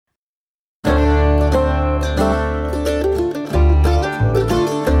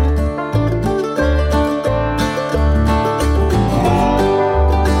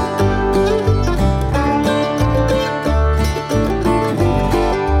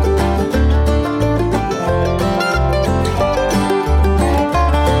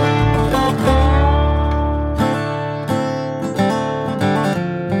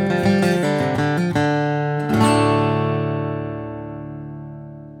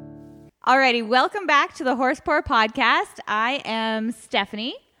Alrighty, welcome back to the Horsepower Podcast. I am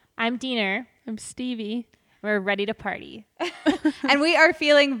Stephanie. I'm Diener. I'm Stevie. We're ready to party. And we are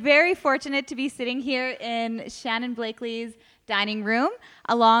feeling very fortunate to be sitting here in Shannon Blakely's dining room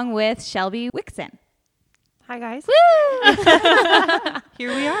along with Shelby Wixon. Hi, guys. Woo!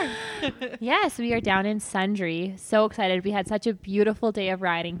 Here we are. Yes, we are down in Sundre. So excited. We had such a beautiful day of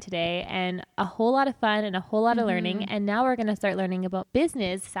riding today and a whole lot of fun and a whole lot of learning. And now we're going to start learning about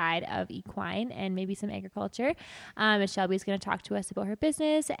business side of equine and maybe some agriculture. And Shelby's going to talk to us about her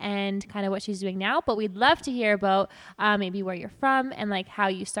business and kind of what she's doing now. But we'd love to hear about maybe where you're from and like how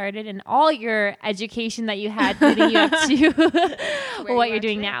you started and all your education that you had leading you up to what you're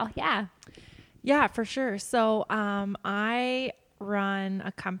doing now. Yeah. Yeah, for sure. So I run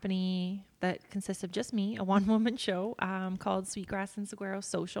a company that consists of just me, a one-woman show called Sweetgrass and Saguaro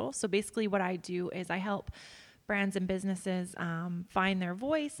Social. So basically what I do is I help brands and businesses find their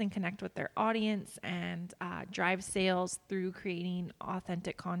voice and connect with their audience and drive sales through creating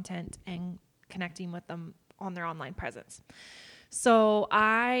authentic content and connecting with them on their online presence. So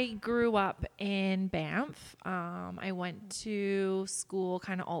I grew up in Banff. I went to school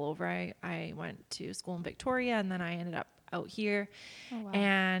kind of all over. I went to school in Victoria and then I ended up out here. Oh, wow.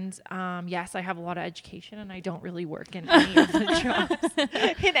 And yes, I have a lot of education and I don't really work in any of the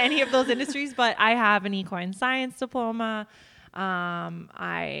jobs in any of those industries, but I have an equine science diploma.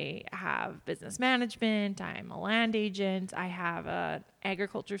 I have business management. I'm a land agent. I have an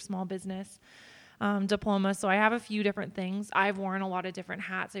agriculture small business diploma. So I have a few different things. I've worn a lot of different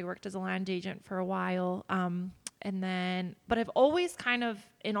hats. I worked as a land agent for a while. But I've always kind of,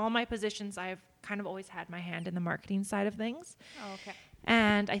 in all my positions, I've kind of always had my hand in the marketing side of things. Oh, okay.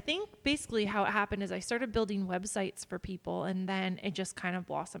 And I think basically how it happened is I started building websites for people and then it just kind of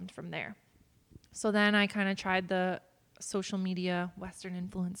blossomed from there. So then I kind of tried the social media Western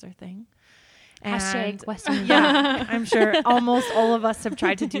influencer thing. Hashtag Western. Yeah, I'm sure almost all of us have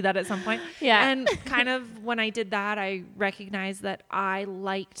tried to do that at some point. Yeah. And kind of when I did that, I recognized that I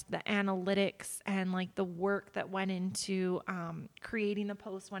liked the analytics and like the work that went into creating the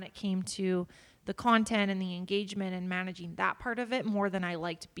post when it came to the content and the engagement and managing that part of it more than I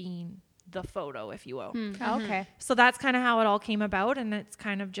liked being the photo, if you will. Okay. So that's kind of how it all came about. And it's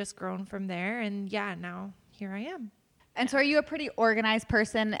kind of just grown from there. And yeah, now here I am. And so are you a pretty organized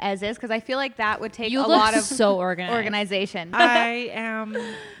person as is? Because I feel like that would take You a look lot of so organized. organization. I am,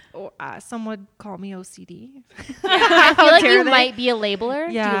 some would call me OCD. I feel like dare you they? might be a labeler.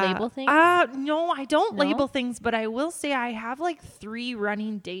 Do you label things? No, I don't No? label things, but I will say I have like 3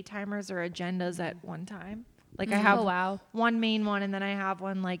 running day timers or agendas at one time. Like I have Oh, wow. one main one and then I have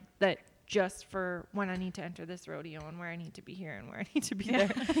one like that just for when I need to enter this rodeo and where I need to be here and where I need to be there.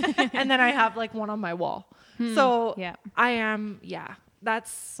 And then I have like one on my wall. So Yeah. that's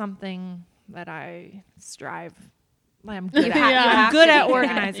something that I strive. I'm good at. You I'm have good to at do that.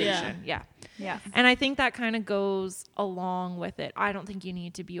 organization. Yeah. Yes. And I think that kind of goes along with it. I don't think you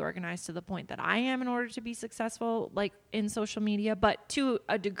need to be organized to the point that I am in order to be successful, like in social media, but to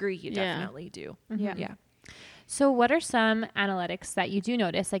a degree you definitely do. Yeah. Yeah. So what are some analytics that you do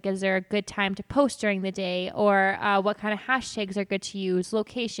notice? Like, is there a good time to post during the day, or what kind of hashtags are good to use,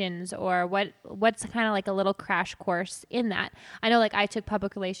 locations, or what's kind of like a little crash course in that? I know, like, I took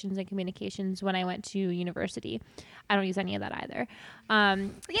public relations and communications when I went to university. I don't use any of that either.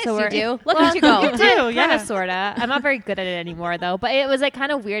 Yes, so you do. Look well, at you go. You do, yeah. Kind of, sorta. I'm not very good at it anymore, though. But it was like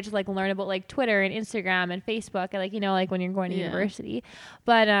kind of weird to like learn about like Twitter and Instagram and Facebook, and like, you know, like when you're going to university.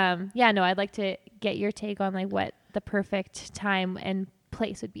 But no, I'd like to get your take on like what the perfect time and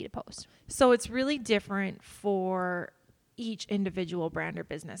place would be to post. So it's really different for each individual brand or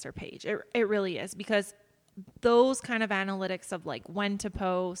business or page. It really is, because those kind of analytics of like when to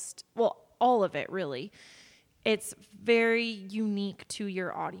post, well, all of it really, it's very unique to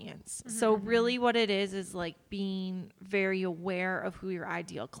your audience. Mm-hmm. So really what it is like being very aware of who your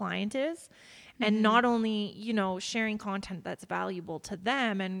ideal client is. And not only, you know, sharing content that's valuable to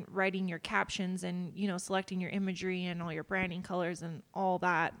them and writing your captions and, you know, selecting your imagery and all your branding colors and all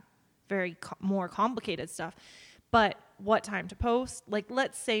that very more complicated stuff, but what time to post. Like,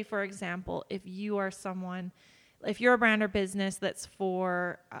 let's say, for example, if you're a brand or business that's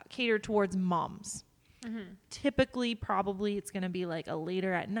for catered towards moms, typically probably it's going to be like a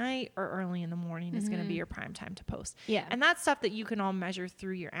later at night or early in the morning is going to be your prime time to post. Yeah. And that's stuff that you can all measure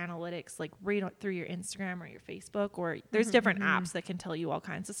through your analytics, like right through your Instagram or your Facebook, or there's different apps that can tell you all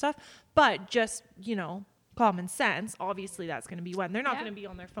kinds of stuff. But just, you know, common sense, obviously that's going to be when they're not going to be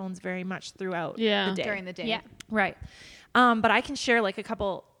on their phones very much throughout the day. During the day. Yeah. Right. But I can share like a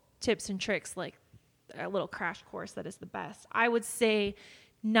couple tips and tricks, like a little crash course that is the best. I would say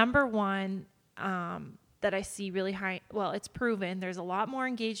Number one, that I see really high, well, it's proven there's a lot more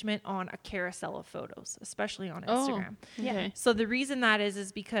engagement on a carousel of photos, especially on Instagram. Okay. So the reason that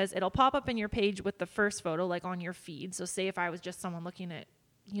is because it'll pop up in your page with the first photo, like on your feed. So say if I was just someone looking at,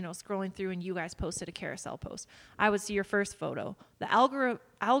 scrolling through and you guys posted a carousel post, I would see your first photo. The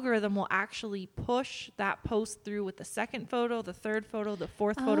algorithm will actually push that post through with the second photo, the third photo, the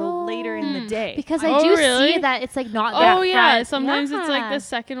fourth photo later in the day. Because I do really? see that it's like not Oh that yeah, front. sometimes it's like Yeah. the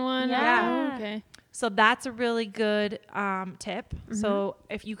second one. Yeah. Oh, okay. So that's a really good tip. So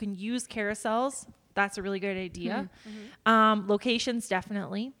if you can use carousels, that's a really good idea. Locations,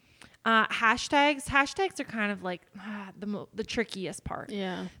 definitely. Hashtags are kind of like the trickiest part.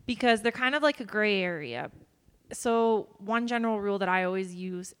 Yeah. Because they're kind of like a gray area. So one general rule that I always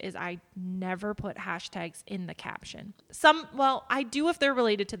use is I never put hashtags in the caption. I do if they're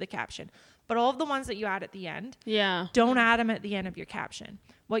related to the caption, but all of the ones that you add at the end, Yeah. don't add them at the end of your caption.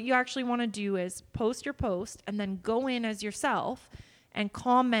 What you actually want to do is post your post and then go in as yourself and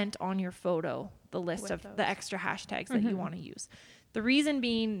comment on your photo, the list of the extra hashtags that you want to use. The reason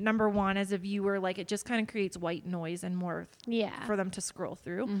being, number one, as a viewer, like it just kind of creates white noise and more for them to scroll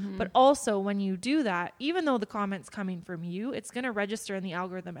through. But also when you do that, even though the comment's coming from you, it's going to register in the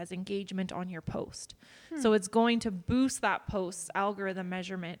algorithm as engagement on your post. So it's going to boost that post's algorithm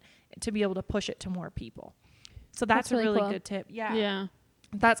measurement to be able to push it to more people. So that's a really cool. good tip. Yeah. Yeah.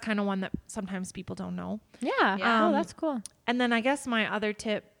 That's kind of one that sometimes people don't know. Yeah. Oh, that's cool. And then I guess my other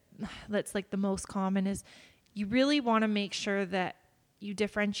tip that's like the most common is you really want to make sure that you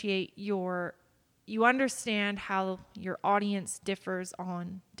differentiate you understand how your audience differs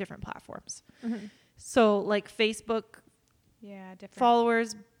on different platforms. So like Facebook different.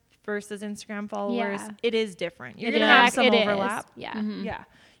 followers versus Instagram followers, Yeah. it is different. You're going to have some overlap. Yeah. Yeah.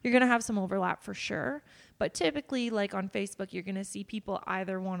 You're going to have some overlap for sure. But typically, like on Facebook, you're going to see people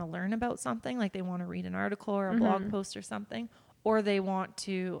either want to learn about something, like they want to read an article or a blog post or something, or they want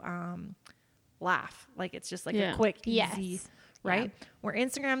to laugh. Like it's just like a quick, easy, right? Yeah. Where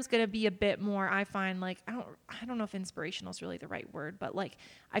Instagram's going to be a bit more, I find like, I don't know if inspirational is really the right word, but like,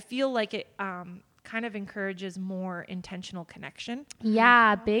 I feel like it kind of encourages more intentional connection.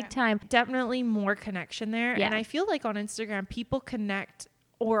 Yeah, big time. Definitely more connection there. Yeah. And I feel like on Instagram, people connect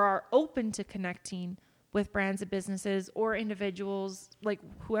or are open to connecting with brands and businesses or individuals, like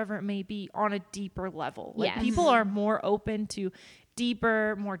whoever it may be, on a deeper level. Like people are more open to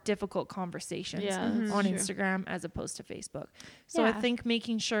deeper, more difficult conversations on Instagram as opposed to Facebook. So I think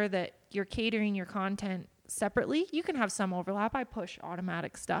making sure that you're catering your content separately, you can have some overlap. I push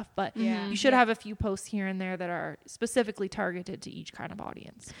automatic stuff, but you should have a few posts here and there that are specifically targeted to each kind of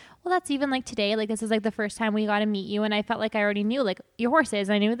audience. Well, that's even like today, like this is like the first time we got to meet you, and I felt like I already knew like your horses.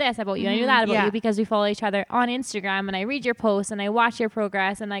 I knew this about you. I knew that about you because we follow each other on Instagram, and I read your posts and I watch your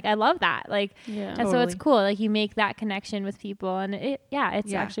progress, and like I love that. Like, and so it's cool. Like you make that connection with people, and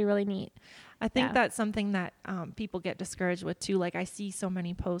it's actually really neat. I think that's something that people get discouraged with too. Like I see so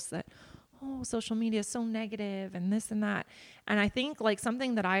many posts that, social media is so negative and this and that. And I think like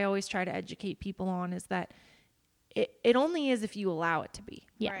something that I always try to educate people on is that it only is if you allow it to be.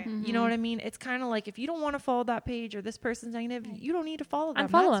 Yeah. Right. You know what I mean? It's kind of like if you don't want to follow that page or this person's negative, you don't need to follow them.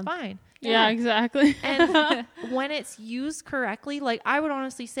 Unfollow That's them. fine. Yeah, exactly. And when it's used correctly, like I would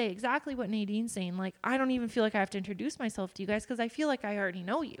honestly say exactly what Nadine's saying. Like I don't even feel like I have to introduce myself to you guys because I feel like I already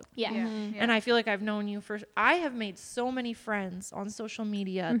know you. Yeah. And I feel like I've known you I have made so many friends on social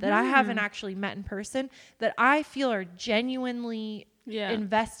media that I haven't actually met in person that I feel are genuinely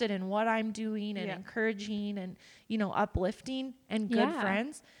invested in what I'm doing and encouraging and, uplifting and good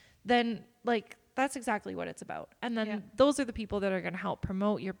friends. Then like, that's exactly what it's about. And then those are the people that are going to help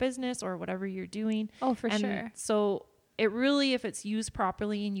promote your business or whatever you're doing. Oh, for sure. So it really, if it's used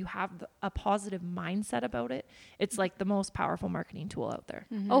properly and you have a positive mindset about it, it's like the most powerful marketing tool out there.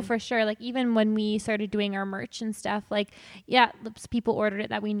 Oh, for sure. Like even when we started doing our merch and stuff, like, people ordered it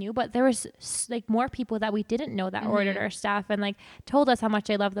that we knew, but there was like more people that we didn't know that ordered our stuff and like told us how much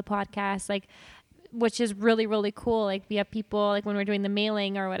they love the podcast. Like, which is really, really cool. Like we have people like when we're doing the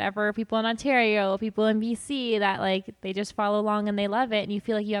mailing or whatever, people in Ontario, people in BC that like, they just follow along and they love it. And you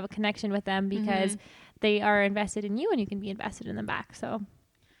feel like you have a connection with them because they are invested in you and you can be invested in them back. So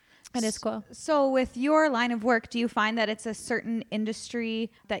it is cool. So with your line of work, do you find that it's a certain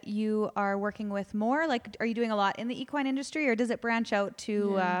industry that you are working with more? Like, are you doing a lot in the equine industry or does it branch out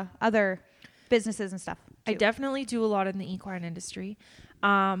to other businesses and stuff? I definitely do a lot in the equine industry.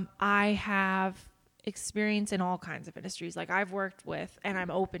 I have experience in all kinds of industries. Like I've worked with, and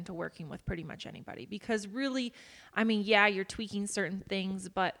I'm open to working with pretty much anybody because really, I mean, you're tweaking certain things,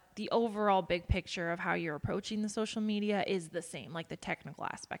 but the overall big picture of how you're approaching the social media is the same, like the technical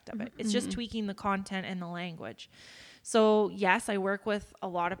aspect of it. It's just tweaking the content and the language. So yes, I work with a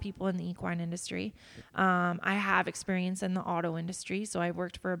lot of people in the equine industry. I have experience in the auto industry. So I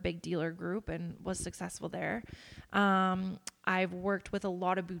worked for a big dealer group and was successful there. I've worked with a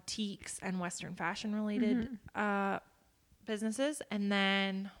lot of boutiques and Western fashion related businesses. And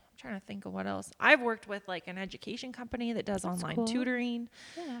then I'm trying to think of what else. I've worked with like an education company that does online tutoring.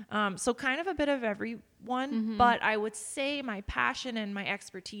 Yeah. So kind of a bit of everyone, but I would say my passion and my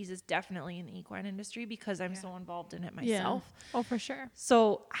expertise is definitely in the equine industry because I'm so involved in it myself. Oh, for sure.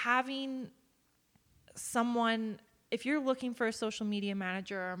 So having someone, if you're looking for a social media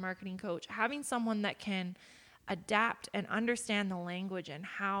manager or a marketing coach, having someone that can adapt and understand the language and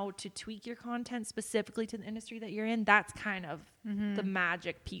how to tweak your content specifically to the industry that you're in, that's kind of the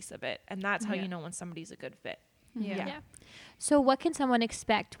magic piece of it. And that's how you know when somebody's a good fit. Yeah. So what can someone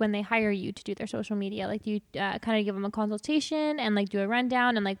expect when they hire you to do their social media? Like, do you kind of give them a consultation and like do a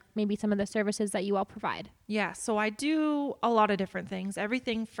rundown and like maybe some of the services that you all provide? Yeah. So I do a lot of different things,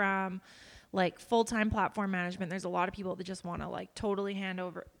 everything from like full-time platform management. There's a lot of people that just want to like totally hand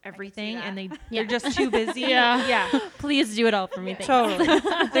over everything and they're just too busy. Yeah. Please do it all for me. Thanks. Totally.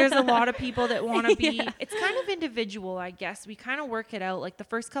 There's a lot of people that want to be, it's kind of individual, I guess. We kind of work it out. Like the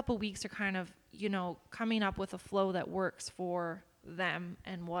first couple of weeks are kind of, you know, coming up with a flow that works for them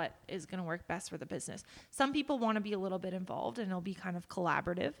and what is going to work best for the business. Some people want to be a little bit involved and it'll be kind of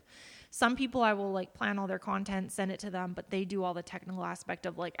collaborative. Some people I will like plan all their content, send it to them, but they do all the technical aspect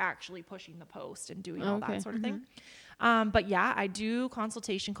of like actually pushing the post and doing all that sort of thing. But yeah, I do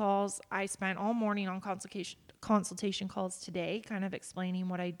consultation calls. I spent all morning on consultation calls today, kind of explaining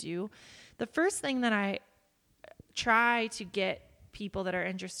what I do. The first thing that I try to get people that are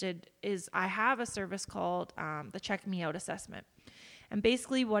interested is I have a service called the Check Me Out assessment. And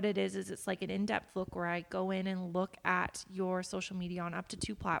basically what it is it's like an in-depth look where I go in and look at your social media on up to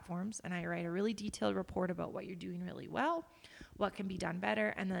 2 platforms. And I write a really detailed report about what you're doing really well, what can be done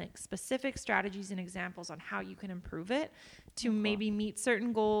better, and then specific strategies and examples on how you can improve it to maybe meet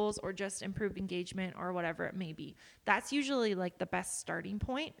certain goals or just improve engagement or whatever it may be. That's usually like the best starting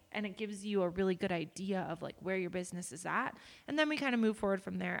point, and it gives you a really good idea of like where your business is at. And then we kind of move forward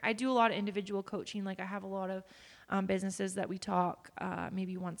from there. I do a lot of individual coaching. Like I have a lot of businesses that we talk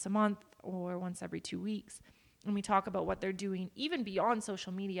maybe once a month or once every 2 weeks. And we talk about what they're doing, even beyond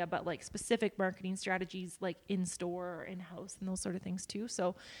social media, but like specific marketing strategies, like in store or in house and those sort of things too.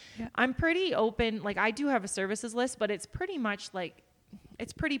 So I'm pretty open. Like I do have a services list, but it's pretty much like,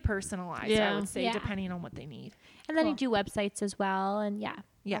 it's pretty personalized, I would say, depending on what they need. And then you do websites as well. And all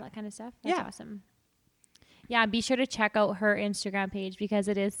that kind of stuff. That's awesome. Yeah, be sure to check out her Instagram page because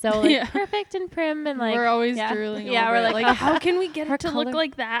it is so like perfect and prim and like we're always drooling over we're it. Like how can we get her to look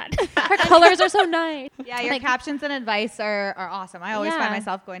like that? Her colors are so nice. Yeah, your captions and advice are awesome. I always find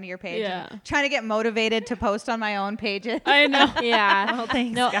myself going to your page and trying to get motivated to post on my own pages. I know. Well,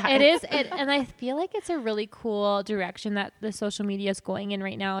 thanks, guys. it is. And I feel like it's a really cool direction that the social media is going in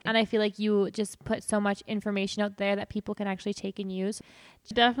right now. And I feel like you just put so much information out there that people can actually take and use.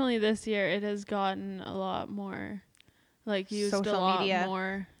 Definitely this year it has gotten a lot more like used social a lot media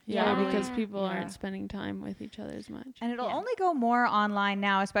more. Because people aren't spending time with each other as much. And it'll only go more online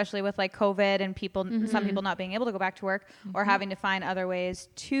now, especially with like COVID and people, some people not being able to go back to work or having to find other ways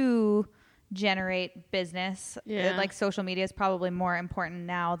to generate business. Like social media is probably more important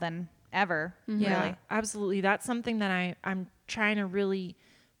now than ever. Yeah, absolutely. That's something that I'm trying to really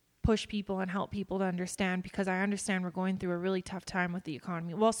push people and help people to understand, because I understand we're going through a really tough time with the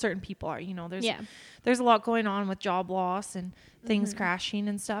economy. Well, certain people are, you know, there's a lot going on with job loss and things crashing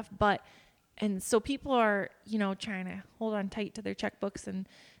and stuff, and so people are, you know, trying to hold on tight to their checkbooks, and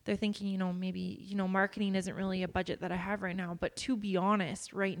they're thinking, you know, maybe, you know, marketing isn't really a budget that I have right now. But to be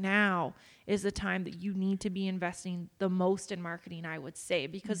honest, right now is the time that you need to be investing the most in marketing, I would say,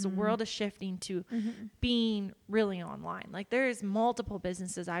 because the world is shifting to being really online. Like there's multiple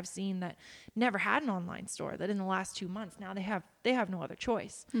businesses I've seen that never had an online store that in the last 2 months, now they have no other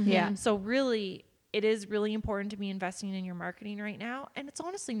choice. So really, it is really important to be investing in your marketing right now. And it's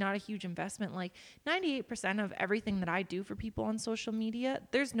honestly not a huge investment. Like 98% of everything that I do for people on social media,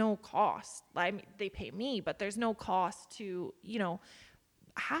 there's no cost. I mean, they pay me, but there's no cost to, you know,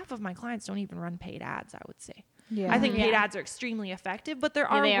 half of my clients don't even run paid ads, I would say. I think paid ads are extremely effective, but there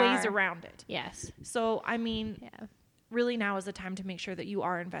are ways around it. Yes. So, I mean, really now is the time to make sure that you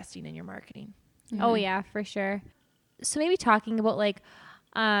are investing in your marketing. Oh yeah, for sure. So maybe talking about like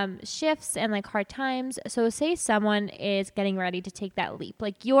shifts and like hard times. So say someone is getting ready to take that leap.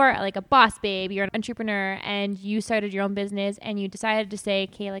 Like you're like a boss babe, you're an entrepreneur and you started your own business and you decided to say,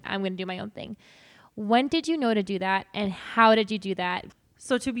 okay, like I'm going to do my own thing. When did you know to do that and how did you do that?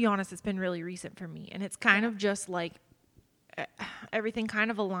 So to be honest, it's been really recent for me, and it's kind of just like everything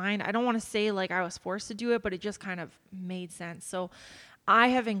kind of aligned. I don't want to say like I was forced to do it, but it just kind of made sense. So I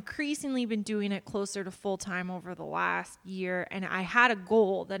have increasingly been doing it closer to full time over the last year. And I had a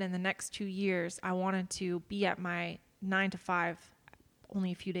goal that in the next 2 years, I wanted to be at my 9 to 5,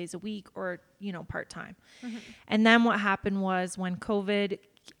 only a few days a week, or, part time. Mm-hmm. And then what happened was when COVID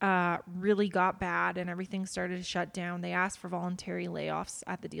really got bad and everything started to shut down, they asked for voluntary layoffs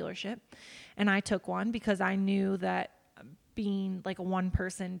at the dealership. And I took one because I knew that being like a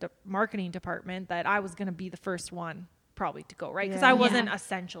one-person marketing department, that I was going to be the first one probably to go, right? Because I wasn't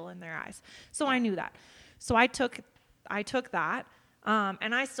essential in their eyes. So I knew that. So I took that,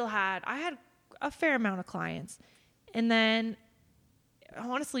 and I had a fair amount of clients. And then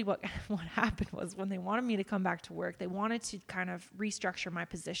honestly, what happened was when they wanted me to come back to work, they wanted to kind of restructure my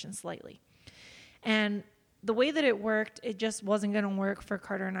position slightly. And the way that it worked, it just wasn't going to work for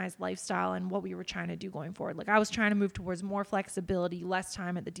Carter and I's lifestyle and what we were trying to do going forward. Like I was trying to move towards more flexibility, less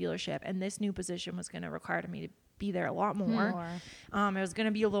time at the dealership. And this new position was going to require me to be there a lot more. It was going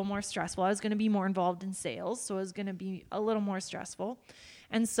to be a little more stressful. I was going to be more involved in sales. So it was going to be a little more stressful.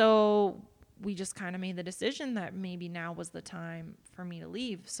 And so we just kind of made the decision that maybe now was the time for me to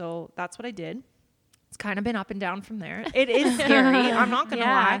leave. So that's what I did. It's kind of been up and down from there. It is scary. I'm not going to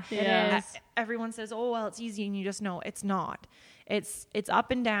lie. It is. Everyone says, oh, well, it's easy. And you just know it's not. It's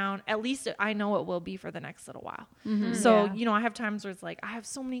up and down. At least I know it will be for the next little while. Mm-hmm. So, I have times where it's like, I have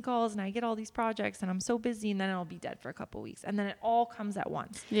so many calls and I get all these projects and I'm so busy, and then it'll be dead for a couple of weeks. And then it all comes at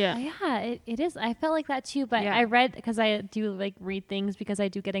once. Yeah. Yeah, it is. I felt like that too. But I read, because I do like read things because I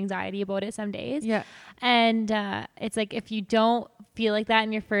do get anxiety about it some days. Yeah. And it's like, if you don't feel like that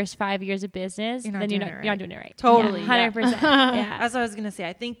in your first 5 years of business, then you're not doing it right. Totally. 100%. Yeah. As I was going to say,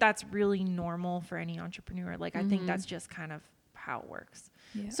 I think that's really normal for any entrepreneur. Like, I think that's just kind of how it works.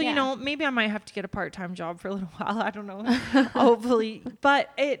 Yeah. So, maybe I might have to get a part-time job for a little while. I don't know. Hopefully. But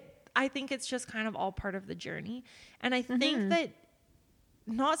I think it's just kind of all part of the journey. And I think that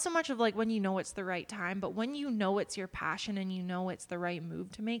not so much of like when it's the right time, but when it's your passion and it's the right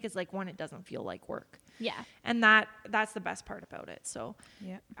move to make, is like when it doesn't feel like work. Yeah. And that's the best part about it. So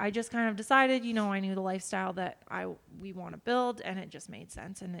I just kind of decided, I knew the lifestyle that we want to build, and it just made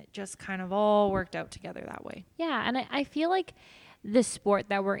sense, and it just kind of all worked out together that way. Yeah. And I feel like the sport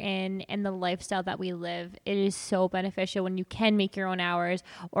that we're in and the lifestyle that we live, it is so beneficial when you can make your own hours,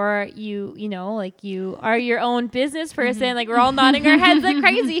 or you are your own business person. Like, we're all nodding our heads like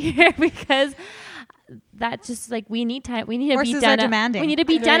crazy here because that's just like, we need time. We need to be done. We need to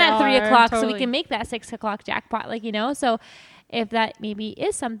be done at 3 o'clock so we can make that 6 o'clock jackpot. Like, so if that maybe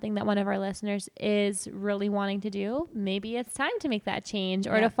is something that one of our listeners is really wanting to do, maybe it's time to make that change,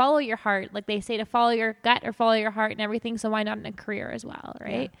 or to follow your heart. Like they say, to follow your gut or follow your heart and everything. So why not in a career as well,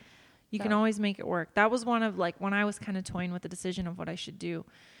 right? Yeah. You can always make it work. That was one of like, when I was kind of toying with the decision of what I should do,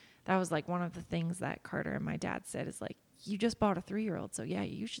 that was like one of the things that Carter and my dad said, is like, you just bought a 3-year-old, so yeah,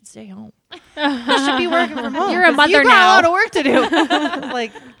 you should stay home. You should be working from home. You're a mother you got now. a lot of work to do.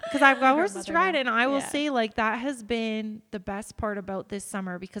 Like, because I've got horses to ride, and I will say, like, that has been the best part about this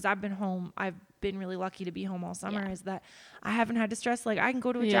summer, because I've been home. I've been really lucky to be home all summer. Is that I haven't had to stress. Like, I can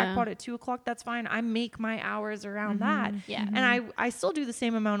go to a jackpot at 2 o'clock. That's fine. I make my hours around that. Yeah. And I still do the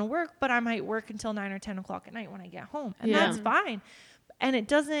same amount of work, but I might work until 9 or 10 o'clock at night when I get home, and that's fine. And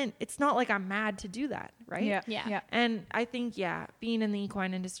it's not like I'm mad to do that, right? Yeah. And I think, being in the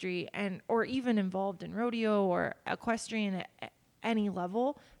equine industry or even involved in rodeo or equestrian at any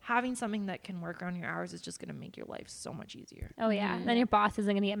level, having something that can work around your hours is just going to make your life so much easier. Oh, yeah. Then your boss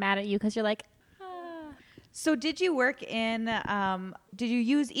isn't going to get mad at you because you're like, So did you work in, did you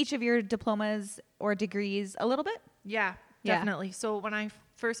use each of your diplomas or degrees a little bit? Yeah, definitely. So when I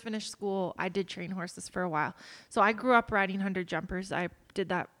first finished school, I did train horses for a while. So I grew up riding 100 jumpers. I did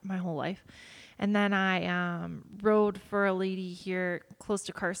that my whole life. And then I rode for a lady here close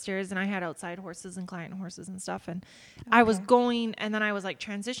to Carstairs, and I had outside horses and client horses and stuff. And I was going, and then I was like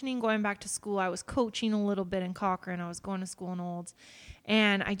transitioning, going back to school. I was coaching a little bit in Cochrane. I was going to school in Olds.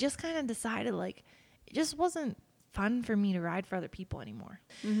 And I just kind of decided, like, it just wasn't fun for me to ride for other people anymore.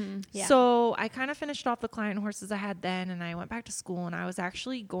 So I kind of finished off the client horses I had then, and I went back to school, and I was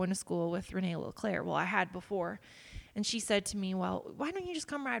actually going to school with Renee Leclerc. Well, I had before. And she said to me, well, why don't you just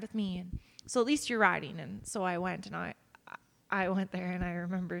come ride with me? And so at least you're riding. And so I went, and I I went there and I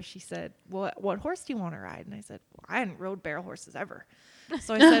remember she said, what horse do you want to ride? And I said, well, I hadn't rode barrel horses ever.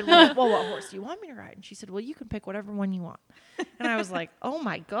 So I said, well, what horse do you want me to ride? And she said, well, you can pick whatever one you want. And I was like, oh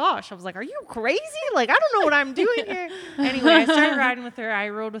my gosh. I was like, are you crazy? Like, I don't know what I'm doing here. Anyway, I started riding with her. I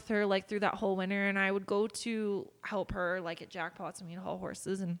rode with her like through that whole winter, and I would go to help her like at jackpots and meet all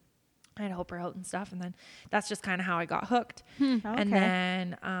horses, and I'd help her out and stuff. And then that's just kind of how I got hooked. Okay. And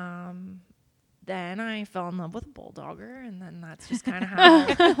then I fell in love with a bulldogger, and then that's just kind of how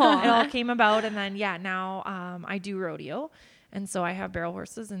it all came about. And then, now I do rodeo. And so I have barrel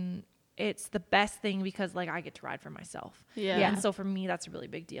horses, and it's the best thing because like I get to ride for myself. Yeah. And so for me, that's a really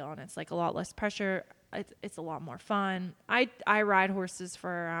big deal. And it's like a lot less pressure. It's a lot more fun. I ride horses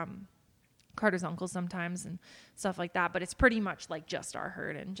for Carter's uncle sometimes and stuff like that, but it's pretty much like just our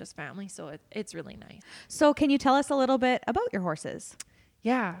herd and just family. So it's really nice. So can you tell us a little bit about your horses?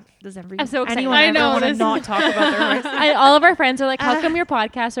 Yeah. Does I'm so excited. anyone I ever know, want to this- not talk about their horse? All of our friends are like, how come your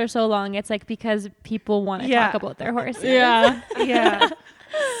podcasts are so long? It's like because people want to Yeah. talk about their horses. Yeah. Yeah.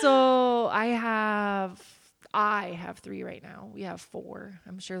 So I have 3 right now. We have 4.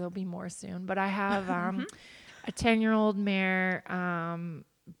 I'm sure there'll be more soon, but I have a 10-year-old mare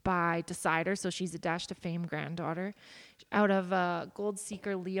by Decider. So she's a Dash to Fame granddaughter out of a Gold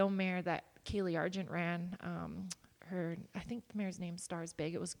Seeker Leo mare that Kaylee Argent ran. I think the mare's name Stars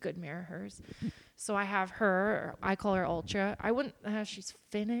Big. It was a good mare, hers. So I have her. I call her Ultra. I wouldn't. She's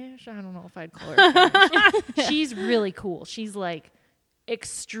Finnish. I don't know if I'd call her Finnish. She's really cool. She's like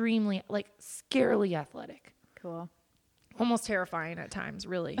extremely, like scarily athletic. Cool. Almost terrifying at times,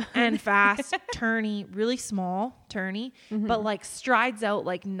 really. And fast, turny, really small, turny, but like strides out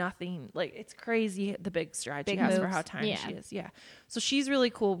like nothing. Like it's crazy the big stride Big she has for moves. how tiny Yeah. she is. Yeah. So she's really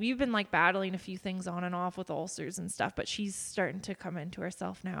cool. We've been like battling a few things on and off with ulcers and stuff, but she's starting to come into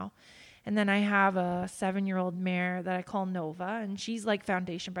herself now. And then I have a 7-year-old mare that I call Nova, and she's like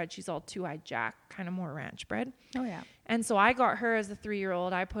foundation bred. She's all 2-eyed Jack, kind of more ranch bred. Oh yeah. And so I got her as a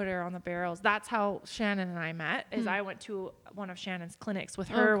 3-year-old. I put her on the barrels. That's how Shannon and I met, is I went to one of Shannon's clinics with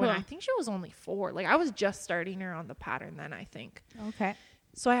her when cool. I think she was only 4. Like I was just starting her on the pattern then, I think. Okay.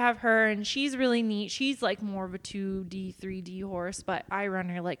 So I have her, and she's really neat. She's like more of a 2D, 3D horse, but I run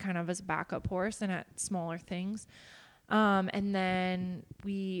her like kind of as a backup horse and at smaller things. And then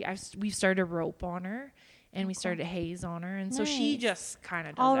we've started a rope on her, and we started a haze on her. And so she Nice. just kind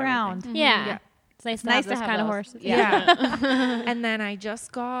of does All everything. around. Yeah. Yeah. It's nice, nice to to have have kind of those. horses. Yeah. And then I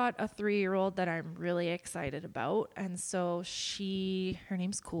just got a 3-year-old that I'm really excited about. And so her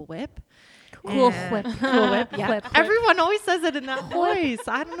name's Cool Whip. Cool And- whip. Cool Whip. Yeah. Whip. Everyone always says it in that voice.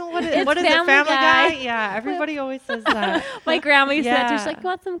 I don't know what It's what is it? Family Family Guy? Guy. Yeah. Everybody always says that. My grandma used to Yeah. she's like, you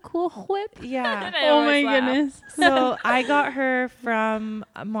want some cool whip? Yeah. I Oh my always laugh. goodness. So I got her from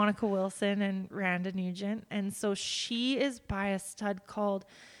Monica Wilson and Randa Nugent. And so she is by a stud called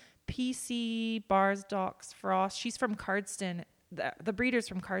PC Bars Docks Frost. She's from Cardston. The breeder's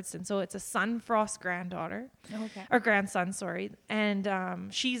from Cardston. So it's a Sunfrost granddaughter. Okay. Or grandson, sorry. And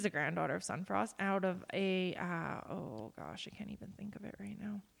she's the granddaughter of Sunfrost out of a, oh gosh, I can't even think of it right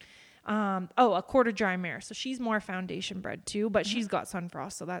now. A quarter dry mare. So she's more foundation bred too, but she's got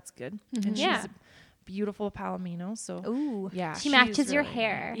Sunfrost, so that's good. And Yeah. she's a beautiful Palomino. So Ooh. yeah, She she's matches your really-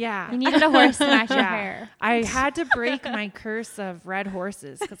 hair. Yeah. You needed a horse to match your Yeah. hair. I had to break my curse of red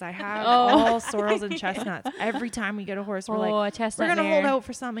horses because I have all sorrels and chestnuts. Every time we get a horse, we're Oh, a like, chestnut we're going to hold mare. out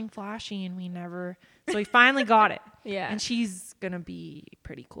for something flashy, and we never. So we finally got it. Yeah. And she's going to be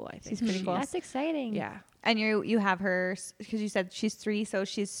pretty cool, I think. She's pretty cool. That's exciting. Yeah. And you have her because you said she's 3, so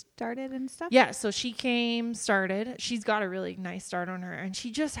she's started and stuff. Yeah, so she started. She's got a really nice start on her, and she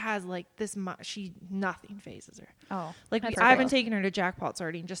just has like this. Nothing phases her. Oh, Like That's I've cool. been taking her to jackpots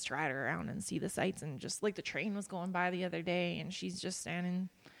already and just to ride her around and see the sights, and just like the train was going by the other day, and she's just standing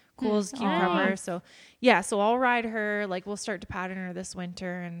cool as a cucumber. Nice. So yeah, so I'll ride her. Like we'll start to pattern her this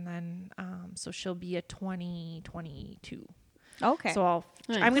winter, and then so she'll be a 2022. okay. So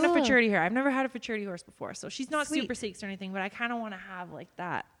Nice. I'm gonna Cool. futurity her. I've never had a futurity horse before, so she's not Sweet. super sexed or anything, but I kind of want to have like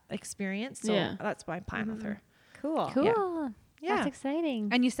that experience. So Yeah. that's my plan with her. cool. Cool. Yeah. That's exciting.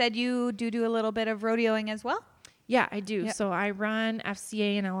 And you said you do a little bit of rodeoing as well. Yeah, I do. Yep. So I run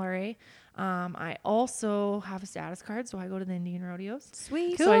FCA and LRA. I also have a status card, so I go to the Indian rodeos.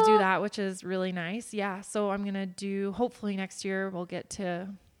 Sweet. So I do that, which is really nice. Yeah. So I'm going to hopefully next year we'll get to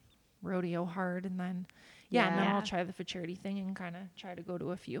rodeo hard, and then and then Yeah. I'll try the futurity thing and kind of try to go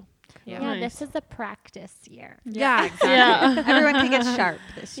to a few. Yeah, Nice. this is a practice year. Yeah, exactly. Yeah. Everyone can get sharp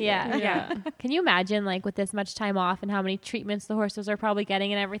this year. Yeah. Yeah. Can you imagine, like, with this much time off and how many treatments the horses are probably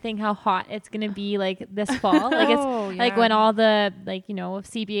getting and everything, how hot it's going to be, like, this fall? Like, it's like when all the, like, you know,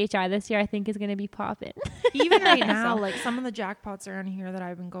 CBHI this year, I think is going to be popping. even right now, like some of the jackpots around here that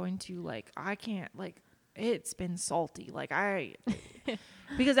I've been going to, like I can't, like it's been salty. Like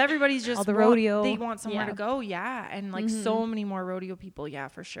because everybody's just All the rodeo. they want somewhere Yeah. to go, and like so many more rodeo people,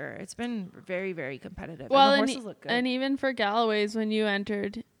 for sure. It's been very, very competitive. Well, and the horses look good. and even for Galloway's, when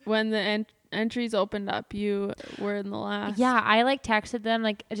the entries opened up, you were in the last. Yeah, I like texted them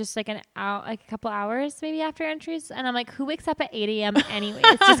like just like a couple hours maybe after entries, and I'm like, who wakes up at 8 a.m. anyways?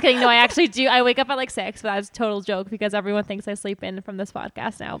 Just kidding. No, I actually do. I wake up at like 6, but that's a total joke because everyone thinks I sleep in from this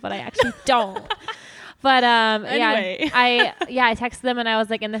podcast now, but I actually don't. But Anyway. I texted them and I was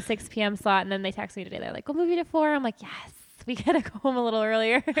like in the 6 p.m. slot, and then they texted me today. They're like, we'll move you to 4. I'm like, yes, we gotta go home a little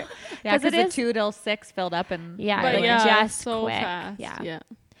earlier. Yeah, because it the is 2 till 6 filled up and Yeah, But like yeah, just so quick. fast. Yeah.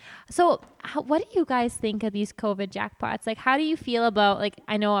 So what do you guys think of these COVID jackpots? Like, how do you feel about, like,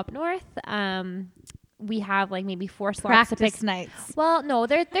 I know up north, we have like maybe 4 slots to pick. practice nights. Well, no,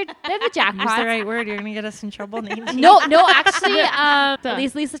 they're the Use the jackpots. right word. You're gonna get us in trouble. Nadine. No, actually, at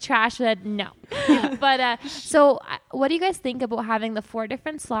least Lisa Trash said no. But so what do you guys think about having the 4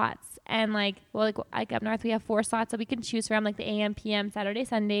 different slots? And like up north, we have 4 slots that we can choose from, like the AM, PM, Saturday,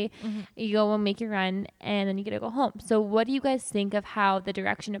 Sunday. You go and make your run, and then you get to go home. So what do you guys think of how the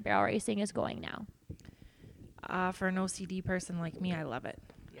direction of barrel racing is going now? For an OCD person like me, I love it.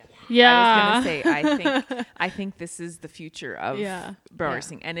 Yeah. I was gonna say I think this is the future of barrel Yeah.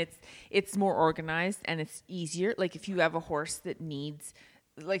 racing, and it's more organized and it's easier. Like if you have a horse that needs,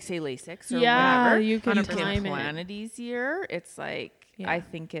 like say Lasix or whatever, you can time plan it. it easier. It's like I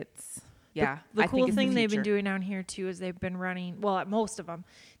think it's The I cool think it's thing the they've been future. doing down here too is they've been running, well, at most of them,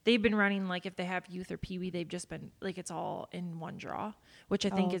 they've been running, like if they have youth or peewee, they've just been like, it's all in one draw, which I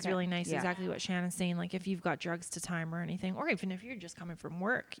think is okay. really nice. Yeah. Exactly what Shannon's saying. Like if you've got drugs to time or anything, or even if you're just coming from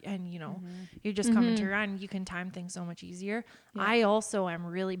work and you're just coming to run, you can time things so much easier. I also am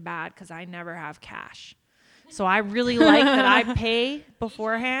really bad because I never have cash. So I really like that I pay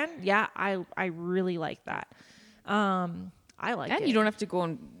beforehand. Yeah, I really like that. I like And it. you don't have to go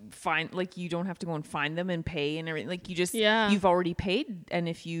and find them and pay and everything. Like you just Yeah. you've already paid, and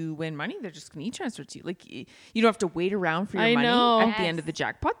if you win money, they're just gonna e-transfer to you. Like you don't have to wait around for your I money know. at the end of the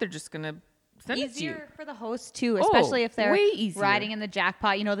jackpot. They're just gonna send it to you. Easier for the host too, especially if they're way easier. riding in the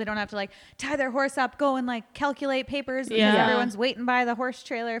jackpot. You know, they don't have to like tie their horse up, go and like calculate papers because Yeah. everyone's waiting by the horse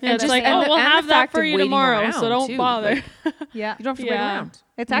trailer. For Yeah, it's this like, thing. and the- we'll and the have that fact for of you waiting tomorrow, so around, don't too. bother. Like, yeah, you don't have to wait Yeah. around.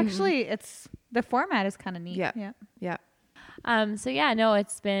 it's actually the format is kind of neat. Yeah. yeah. Yeah. So yeah, no,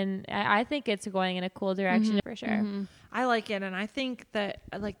 it's been, I think it's going in a cool direction for sure. I like it, and I think that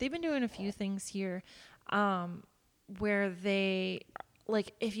like they've been doing a few things here, where they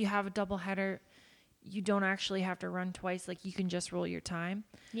like if you have a double header, you don't actually have to run twice. Like you can just roll your time.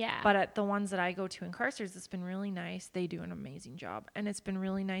 Yeah. But at the ones that I go to in Carstairs, it's been really nice. They do an amazing job, and it's been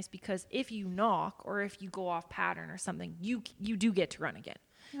really nice because if you knock or if you go off pattern or something, you do get to run again.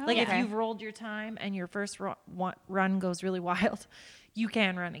 Like if Okay. you've rolled your time and your first run goes really wild, you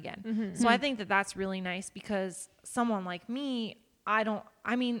can run again. So I think that that's really nice because someone like me,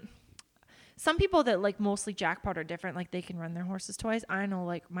 some people that like mostly jackpot are different. Like they can run their horses twice. I know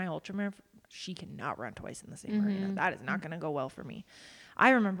like my Ultramare, she cannot run twice in the same arena. That is not going to go well for me.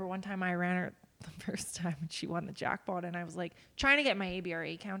 I remember one time I ran her the first time and she won the jackpot and I was like trying to get my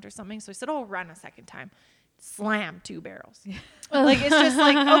ABRA count or something. So I said, oh, run a second time. Slam 2 barrels. Like, it's just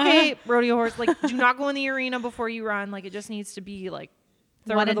like, okay, rodeo horse, like, do not go in the arena before you run. Like, it just needs to be like,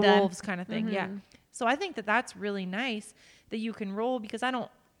 throw One to and the done. wolves kind of thing. Yeah. So I think that that's really nice that you can roll because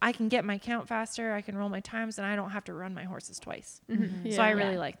I can get my count faster. I can roll my times and I don't have to run my horses twice. So I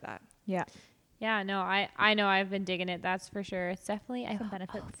really like that. Yeah. Yeah, no, I know I've been digging it. That's for sure. It's definitely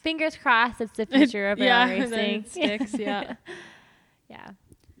fingers crossed. It's the future of barrel then racing. it sticks. Yeah. Yeah.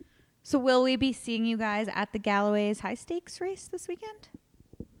 So will we be seeing you guys at the Galloway's high stakes race this weekend?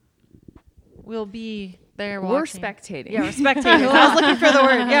 We'll be there We're watching. spectating. Yeah, we're spectating. I was looking for the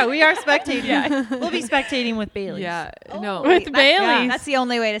word. Yeah, we are spectating. We'll be spectating with Bailey. Yeah. No. With That's- Bailey's. That's the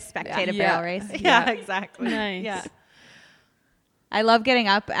only way to spectate a barrel race. Yeah, exactly. Nice. Yeah. I love getting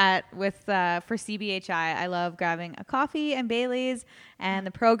up for CBHI. I love grabbing a coffee and Bailey's and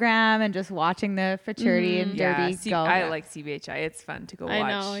the program and just watching the futurity and derby go. I like CBHI. It's fun to go watch. I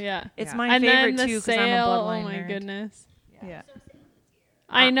know. Yeah. It's Yeah. my And favorite then the too because I'm a sale. bloodline Oh my nerd. goodness. Yeah.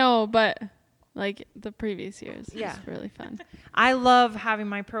 I know, but like the previous years. Yeah. It's really fun. I love having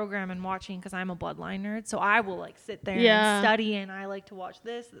my program and watching because I'm a bloodline nerd. So I will like sit there and study, and I like to watch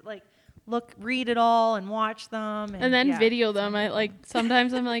this, like read it all and watch them. And then video them. I like,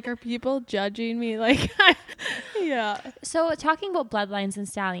 sometimes I'm like, are people judging me? Like, yeah. So talking about bloodlines and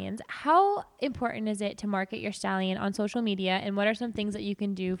stallions, how important is it to market your stallion on social media, and what are some things that you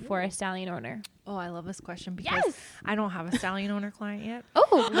can do for a stallion owner? Oh, I love this question because I don't have a stallion owner client yet.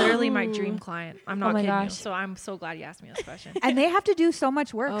 Oh, Literally my dream client. I'm not my kidding you. gosh. So I'm so glad you asked me this question. And they have to do so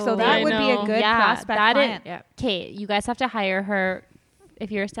much work. So Oh, that I would be a know. good Yeah, prospect that is- client. Yeah. Kate, you guys have to hire her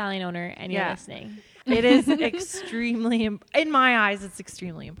if you're a stallion owner and you're Yeah. listening. It is extremely, in my eyes, it's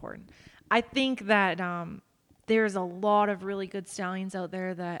extremely important. I think that there's a lot of really good stallions out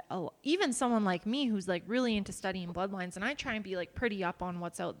there that even someone like me who's like really into studying bloodlines, and I try and be like pretty up on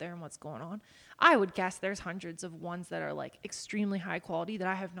what's out there and what's going on. I would guess there's hundreds of ones that are like extremely high quality that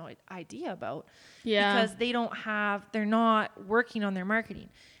I have no idea about. Yeah. Because they're not working on their marketing.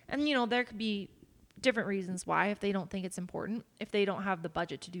 And, you know, there could be different reasons why, if they don't think it's important, if they don't have the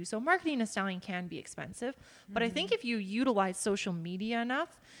budget to do so. Marketing a stallion can be expensive, but I think if you utilize social media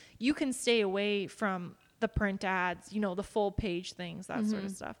enough, you can stay away from the print ads, you know, the full page things, that sort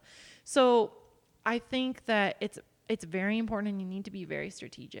of stuff. So I think that it's very important, and you need to be very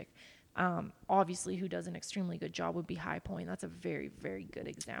strategic. Obviously, who does an extremely good job would be High Point. That's a very, very good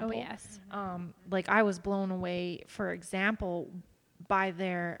example. Oh, yes. Like I was blown away, for example, by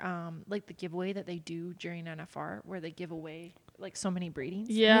their like the giveaway that they do during NFR, where they give away like so many breedings.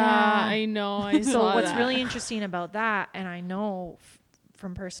 Yeah, I know. I So saw what's that. really interesting about that, and I know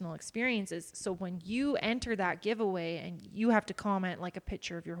from personal experiences, so when you enter that giveaway and you have to comment like a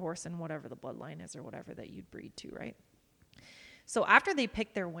picture of your horse and whatever the bloodline is or whatever that you'd breed to, right? So after they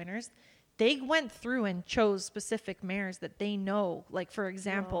picked their winners, they went through and chose specific mares that they know, like for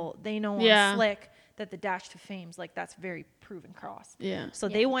example, they know on Slick that the Dash to Fames, like that's very proven cross. Yeah. So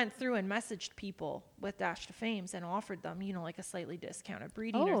they went through and messaged people with Dash to Fames and offered them, you know, like a slightly discounted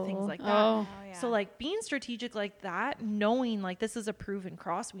breeding or things like that. Oh. So like being strategic like that, knowing like this is a proven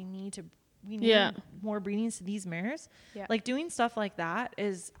cross, we need more breedings to these mares. Yeah. Like doing stuff like that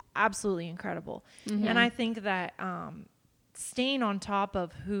is absolutely incredible. And I think that staying on top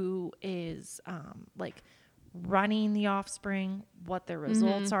of who is like running the offspring, what their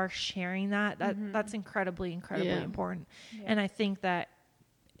results are, sharing that's incredibly important. And I think that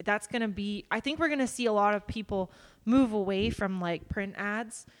that's going to be, I think we're going to see a lot of people move away from like print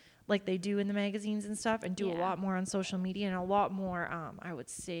ads like they do in the magazines and stuff, and do a lot more on social media and a lot more, I would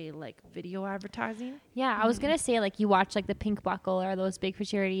say, like video advertising. Yeah, I was gonna say, like, you watch like the Pink Buckle or those big for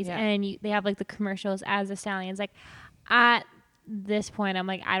charities, and they have like the commercials as the stallions. Like at this point, I'm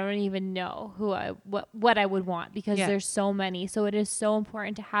like, I don't even know what I would want, because there's so many. So it is so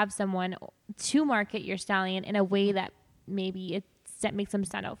important to have someone to market your stallion in a way that maybe that makes them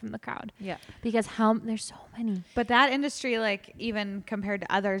stand out from the crowd. Yeah. Because there's so many. But that industry, like even compared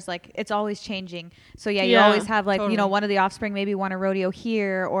to others, like it's always changing. So you always have like, you know, one of the offspring maybe won a rodeo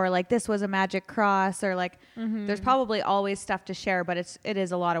here, or like this was a magic cross, or like there's probably always stuff to share, but it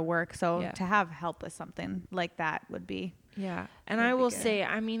is a lot of work. So to have help with something like that would be. Yeah. And I will say,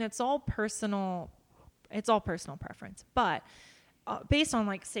 I mean, it's all personal preference, but based on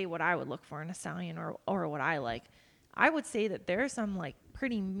like, say what I would look for in a stallion or what I like, I would say that there are some like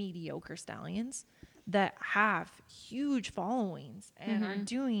pretty mediocre stallions that have huge followings and are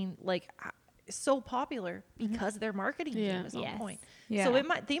doing like so popular because their marketing team is on point. Yeah. So they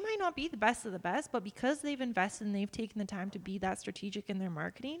might not be the best of the best, but because they've invested and they've taken the time to be that strategic in their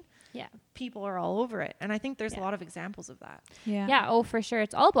marketing, people are all over it. And I think there's a lot of examples of that. Yeah. Oh, for sure.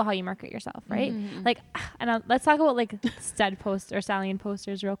 It's all about how you market yourself, right? Like, and let's talk about like stud posts or stallion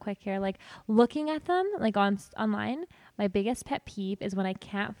posters real quick here. Like looking at them like online, my biggest pet peeve is when I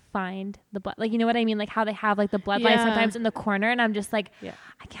can't find the blood. Like, you know what I mean? Like how they have like the bloodline sometimes in the corner, and I'm just like,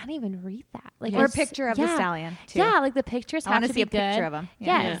 I can't even read that. Like, or a picture of the stallion too. Yeah, like the pictures have to see be a picture good. of them.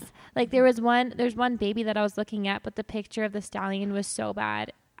 Yes. Like there's one baby that I was looking at, but the picture of the stallion was so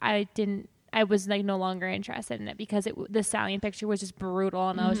bad. I was like no longer interested in it because the stallion picture was just brutal,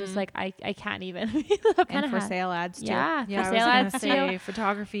 and I was just like, I can't even. And for sale ads too. Yeah, Yeah, for sale I ads was too. going to say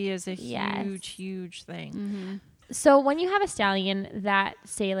photography is a huge thing. So when you have a stallion that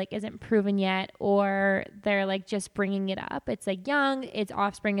say like isn't proven yet, or they're like just bringing it up, it's like young, its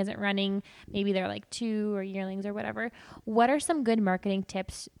offspring isn't running, maybe they're like 2 or yearlings or whatever. What are some good marketing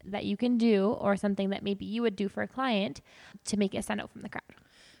tips that you can do, or something that maybe you would do for a client to make it stand out from the crowd?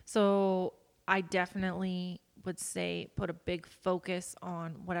 So I definitely would say put a big focus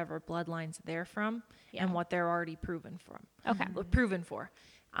on whatever bloodlines they're from and what they're already proven for.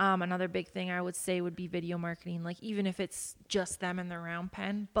 Another big thing I would say would be video marketing, like even if it's just them and their round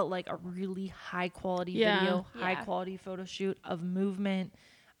pen, but like a really high quality video, high quality photo shoot of movement.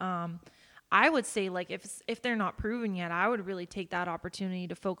 I would say like if they're not proven yet, I would really take that opportunity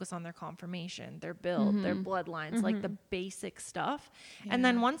to focus on their conformation, their build, their bloodlines, like the basic stuff. Yeah. And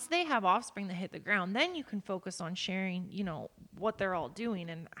then once they have offspring that hit the ground, then you can focus on sharing, you know, what they're all doing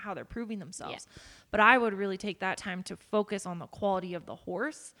and how they're proving themselves. Yeah. But I would really take that time to focus on the quality of the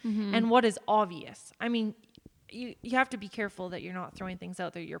horse and what is obvious. I mean, you have to be careful that you're not throwing things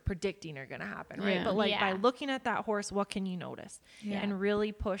out there you're predicting are going to happen, right? Yeah. But like by looking at that horse, what can you notice? Yeah. And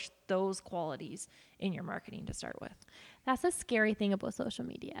really push those qualities in your marketing to start with. That's the scary thing about social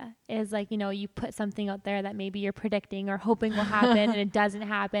media is like, you know, you put something out there that maybe you're predicting or hoping will happen and it doesn't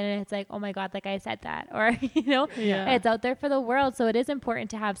happen. And it's like, oh my God, like I said that, or, you know, it's out there for the world. So it is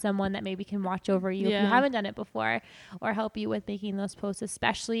important to have someone that maybe can watch over you if you haven't done it before or help you with making those posts,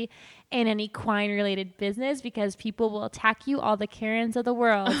 especially in an equine related business, because people will attack you. All the Karens of the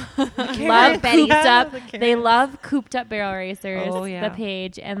world love cooped up. They love cooped up barrel racers, the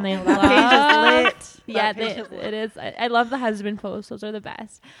page, and they love page is lit. Yeah, it is. I love the husband posts; those are the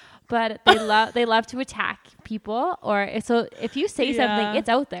best. But they love to attack people, or so if you say something, it's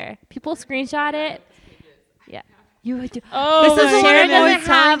out there. People screenshot it. Yeah. You would do. Oh, this is Shannon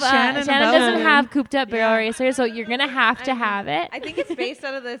Shannon doesn't have cooped up barrel racers, so you're gonna have to have it. I think it's based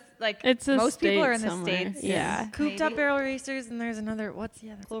out of this. Like it's most people are in somewhere. the States. Yeah, cooped up barrel racers, and there's another. What's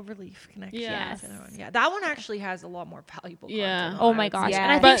the other? Cloverleaf Connection. Yes. Yeah, that one actually has a lot more valuable. Content Oh my gosh. Yeah.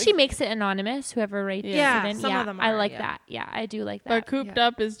 And I think she makes it anonymous. Whoever rates it. Some of them I are, like that. Yeah, I do like that. But cooped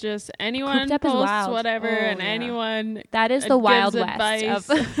up is just anyone Cooped up is posts wild. whatever, and anyone that is the wild gives west.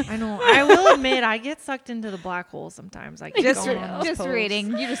 advice. I know. I will admit, I get sucked into the black hole sometimes. I just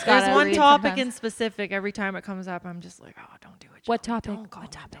reading. You just There's gotta one read topic sometimes. in specific. Every time it comes up, I'm just like, oh, don't do it. What topic?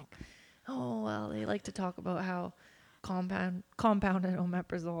 What topic? Oh well, they like to talk about how compounded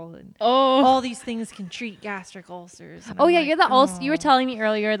omeprazole and all these things can treat gastric ulcers. And I'm you're the ulcer. You were telling me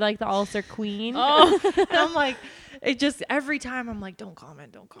earlier, like the ulcer queen. And I'm like, it just every time I'm like, don't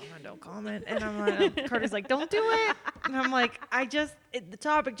comment. And I'm like, Carter's like, don't do it. And I'm like, the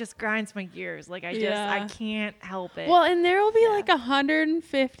topic just grinds my gears. Like I can't help it. Well, and there will be like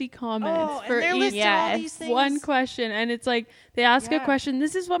 150 comments for each all these things. one question, and it's like they ask a question.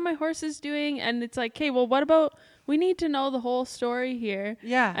 This is what my horse is doing, and it's like, okay, well, what about? We need to know the whole story here.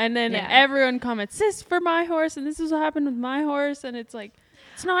 Yeah, and then everyone comments, this for my horse, and this is what happened with my horse, and it's like.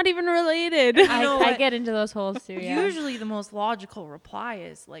 It's not even related. I get into those holes too. Yeah. Usually the most logical reply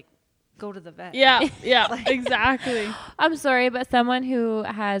is like, go to the vet. Yeah, exactly. I'm sorry, but someone who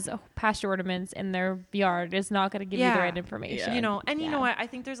has pasture ornaments in their yard is not going to give you the right information. Yeah. You know, and you know what? I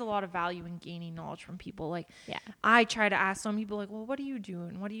think there's a lot of value in gaining knowledge from people. Like, I try to ask some people like, well, what are you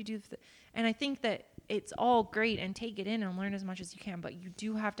doing? What do you do? And I think that it's all great and take it in and learn as much as you can, but you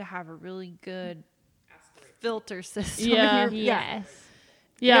do have to have a really good filter system. Yeah. Yes.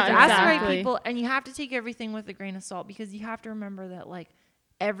 You have to ask the right people, and you have to take everything with a grain of salt, because you have to remember that like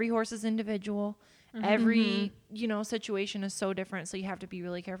every horse is individual. Every, you know, situation is so different. So you have to be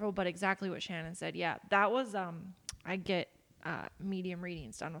really careful. But exactly what Shannon said. Yeah, that was, I get medium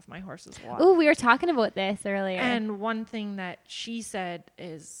readings done with my horses a lot. Oh, we were talking about this earlier. And one thing that she said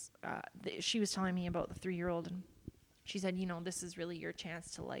is she was telling me about the 3-year-old, and she said, you know, this is really your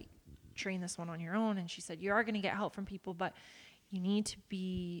chance to like train this one on your own. And she said, you are going to get help from people, but you need to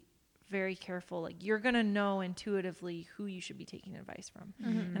be very careful. Like you're going to know intuitively who you should be taking advice from.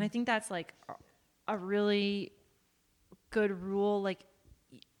 And I think that's like a really good rule. Like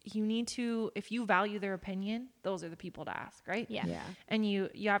you need to, if you value their opinion, those are the people to ask, right? Yeah. And you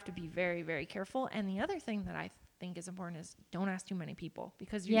have to be very, very careful. And the other thing that I think is important is don't ask too many people,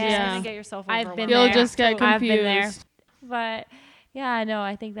 because you're just going to get yourself overwhelmed. You'll just get confused. I've been there. But yeah, no,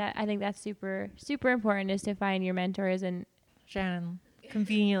 I think that's super, super important, is to find your mentors. And Shannon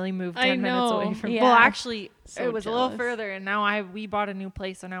conveniently moved 10 minutes away from. Yeah. Well, actually, So it was jealous. a little further, and now we bought a new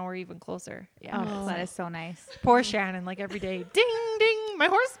place, so now we're even closer. Yeah, Oh, that is so nice. poor Shannon, like every day, ding ding, my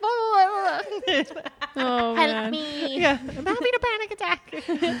horse. Oh, help man. me. Yeah, I'm having a panic attack.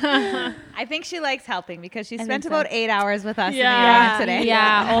 I think she likes helping because she I spent think so. about 8 hours with us Yeah. in the today.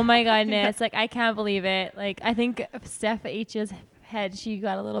 Yeah. Oh my goodness. Like I can't believe it. Like I think Steph H's head, she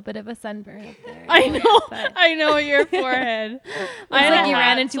got a little bit of a sunburn up there. I know. But I know your forehead. I like had you a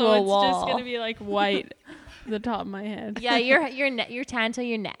ran hat, into so a it's wall. just gonna be like white, the top of my head. yeah, you're tan till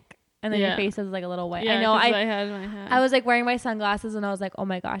your neck, and then your Yeah. face is like a little white. Yeah, I know. 'cause I had my hat. I was like wearing my sunglasses, and I was like, oh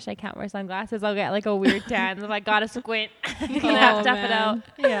my gosh, I can't wear sunglasses. I'll get like a weird tan. If I gotta squint, I'm gonna have to tough it out.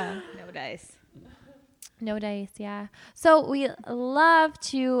 Yeah. No dice. No dice, yeah. So we love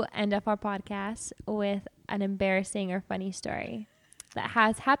to end up our podcast with an embarrassing or funny story that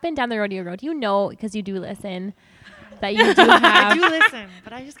has happened down the rodeo road. You know, because you do listen, that you do have. I do listen,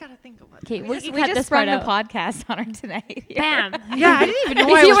 but I just got to think of it. Okay, we just sprung the podcast on her tonight. Bam. Yeah, I didn't even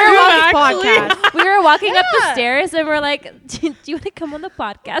know I was doing this podcast. We were walking up the stairs and we're like, do you want to come on the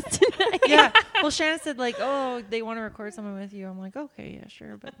podcast tonight? Yeah. Well, Shannon said like, oh, they want to record something with you. I'm like, okay, yeah,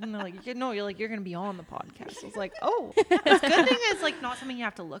 sure. But then they're like, no, you're going to be on the podcast. I was like, oh, the good thing is like not something you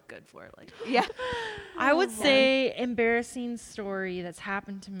have to look good for. Like, yeah. I would say embarrassing story that's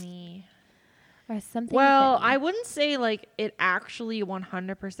happened to me. Or something. Well, I wouldn't say like it actually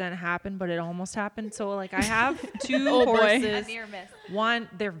 100% happened, but it almost happened. So like I have two horses. A near miss. One,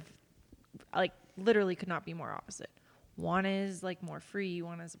 they're like literally could not be more opposite. One is like more free.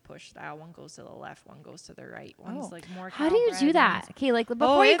 One is a push style. One goes to the left. One goes to the right. One's like more. How do you do that? Okay, like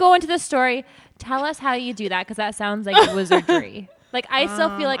before you go into the story, tell us how you do that because that sounds like wizardry. Like I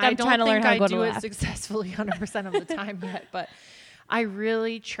still feel like I'm trying to learn how to go to the left. I don't think I do it successfully 100% of the time yet, but I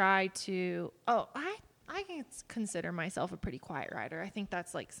really try to. I can consider myself a pretty quiet rider. I think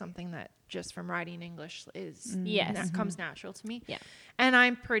that's like something that just from riding English is that comes natural to me. Yeah. And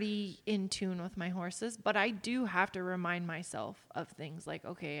I'm pretty in tune with my horses, but I do have to remind myself of things like,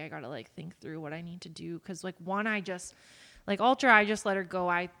 okay, I got to like think through what I need to do. Cause like like Ultra, I just let her go.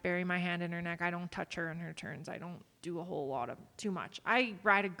 I bury my hand in her neck. I don't touch her in her turns. I don't do a whole lot of too much. I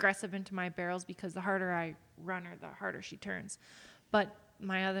ride aggressive into my barrels because the harder I run her, the harder she turns. But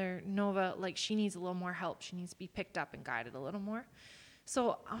my other Nova, like she needs a little more help. She needs to be picked up and guided a little more.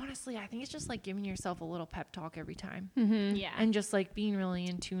 So honestly, I think it's just like giving yourself a little pep talk every time. Mm-hmm. Yeah. And just like being really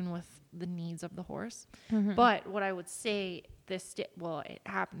in tune with the needs of the horse. Mm-hmm. But what I would say it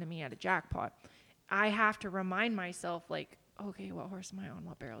happened to me at a jackpot. I have to remind myself like, okay, what horse am I on?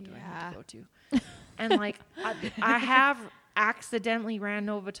 What barrel do I need to go to? And like I have accidentally ran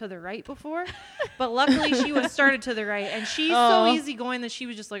Nova to the right before, but luckily she was started to the right, and she's so easy going that she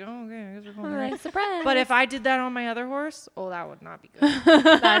was just like, oh, okay, I guess we're going right. Surprise. But if I did that on my other horse, that would not be good.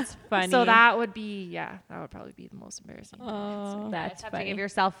 That's funny. So that would probably be the most embarrassing. That's funny. To give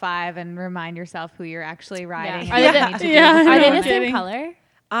yourself 5 and remind yourself who you're actually riding. Yeah. Are they the same color?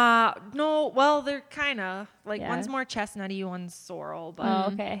 No, well, they're kind of like one's more chestnutty, one's sorrel,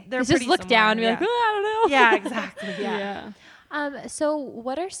 but okay. They're just look down and be like, I don't know. Yeah, exactly. Yeah. So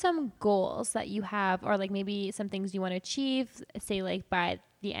what are some goals that you have, or like maybe some things you want to achieve, say like by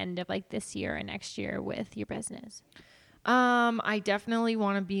the end of like this year or next year with your business? I definitely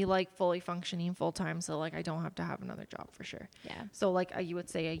want to be like fully functioning full time. So like I don't have to have another job for sure. Yeah. So like you would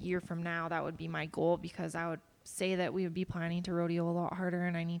say a year from now, that would be my goal, because I would say that we would be planning to rodeo a lot harder,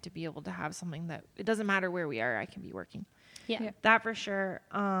 and I need to be able to have something that it doesn't matter where we are, I can be working. Yeah. That for sure.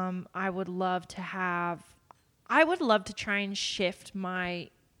 I would love to try and shift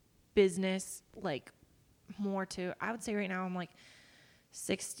my business like more to, I would say right now I'm like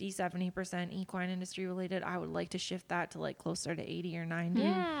 60-70% equine industry related. I would like to shift that to like closer to 80 or 90.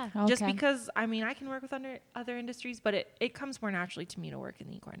 Yeah. Just because I mean I can work with other industries, but it comes more naturally to me to work in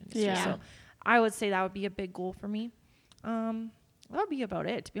the equine industry. Yeah. So I would say that would be a big goal for me. That would be about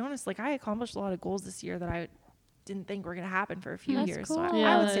it, to be honest. Like I accomplished a lot of goals this year that I didn't think were going to happen for a few years. Cool. So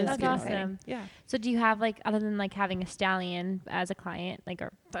I would say that's awesome. Yeah. So do you have like, other than like having a stallion as a client, like,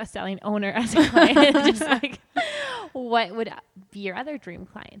 or a stallion owner as a client, just like what would be your other dream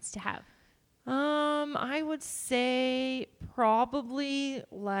clients to have? I would say probably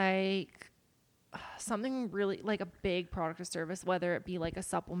like something really like a big product or service, whether it be like a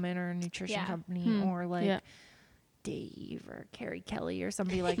supplement or a nutrition company or like Dave or Carrie Kelly or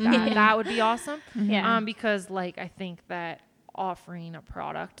somebody like that. That would be awesome. Yeah. Because like I think that offering a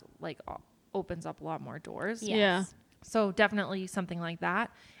product like opens up a lot more doors. Yes. Yeah. So definitely something like that,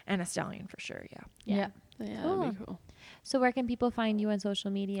 and a stallion for sure. Yeah. Cool. That'd be cool. So where can people find you on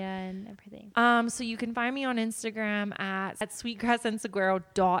social media and everything? So you can find me on Instagram at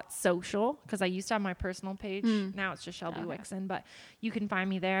sweetgrassansaguero.social, because I used to have my personal page. Now it's just Shelby Wixon, but you can find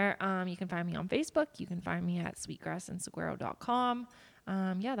me there. You can find me on Facebook. You can find me at sweetgrassansaguero.com.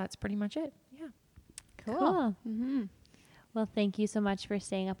 That's pretty much it. Yeah. Cool. Mm-hmm. Well, thank you so much for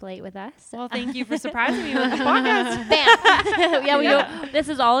staying up late with us. Well, thank you for surprising me with the podcast. Bam. This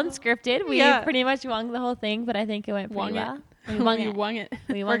is all unscripted. We pretty much wung the whole thing, but I think it went pretty well. We wung it.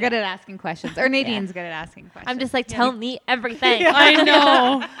 We're good at asking questions. Or Nadine's good at asking questions. I'm just like, tell me everything. I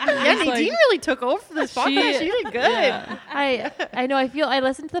know. Nadine really took over for this podcast. She did good. Yeah. I know. I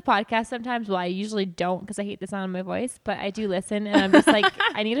listen to the podcast sometimes. Well, I usually don't because I hate the sound of my voice, but I do listen, and I'm just like,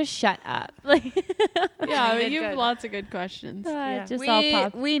 I need to shut up. Like, yeah, but you have lots of good questions. Just all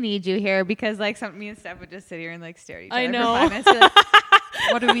pop. We need you here because like me and Steph would just sit here and like stare at each other. I know. For 5 minutes. Like,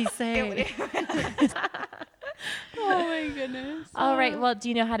 what do we say? Oh my goodness. All right. Well, do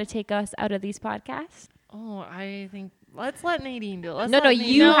you know how to take us out of these podcasts? Oh, I think let's let Nadine do it.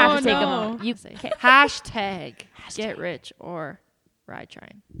 You have to take them out. You hashtag get rich or ride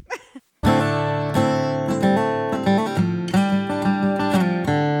trying.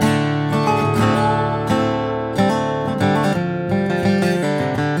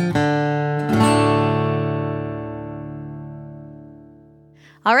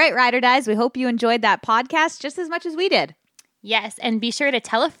 All right, Ride or Dies, we hope you enjoyed that podcast just as much as we did. Yes, and be sure to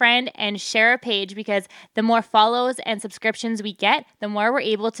tell a friend and share our page because the more follows and subscriptions we get, the more we're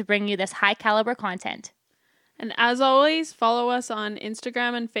able to bring you this high caliber content. And as always, follow us on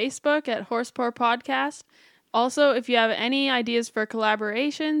Instagram and Facebook at Horsepower Podcast. Also, if you have any ideas for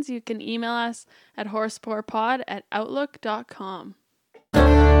collaborations, you can email us at horsepowerpod@outlook.com.